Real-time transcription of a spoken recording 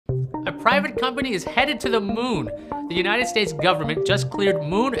private company is headed to the moon. The United States government just cleared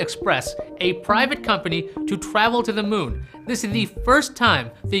Moon Express, a private company, to travel to the moon. This is the first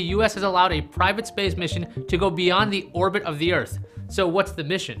time the US has allowed a private space mission to go beyond the orbit of the Earth. So what's the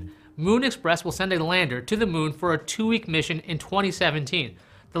mission? Moon Express will send a lander to the moon for a 2-week mission in 2017.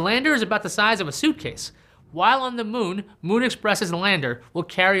 The lander is about the size of a suitcase. While on the moon, Moon Express's lander will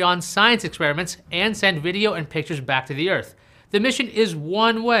carry on science experiments and send video and pictures back to the Earth. The mission is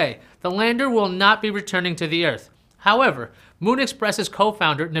one way. The lander will not be returning to the Earth. However, Moon Express's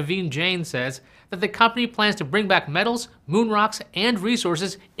co-founder Naveen Jain says that the company plans to bring back metals, moon rocks, and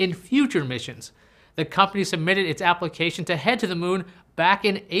resources in future missions. The company submitted its application to head to the moon back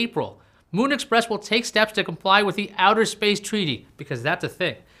in April. Moon Express will take steps to comply with the Outer Space Treaty, because that's a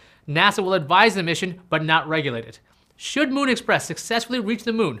thing. NASA will advise the mission, but not regulate it. Should Moon Express successfully reach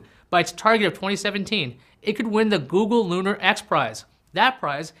the moon by its target of 2017, it could win the Google Lunar X Prize. That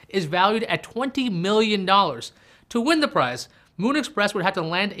prize is valued at $20 million. To win the prize, Moon Express would have to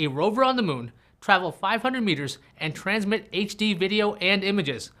land a rover on the moon, travel 500 meters, and transmit HD video and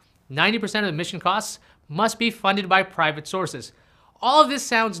images. 90% of the mission costs must be funded by private sources. All of this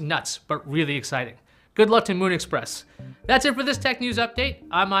sounds nuts, but really exciting. Good luck to Moon Express. That's it for this tech news update.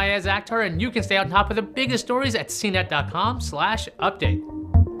 I'm Ayaz Akhtar, and you can stay on top of the biggest stories at cnet.com/update.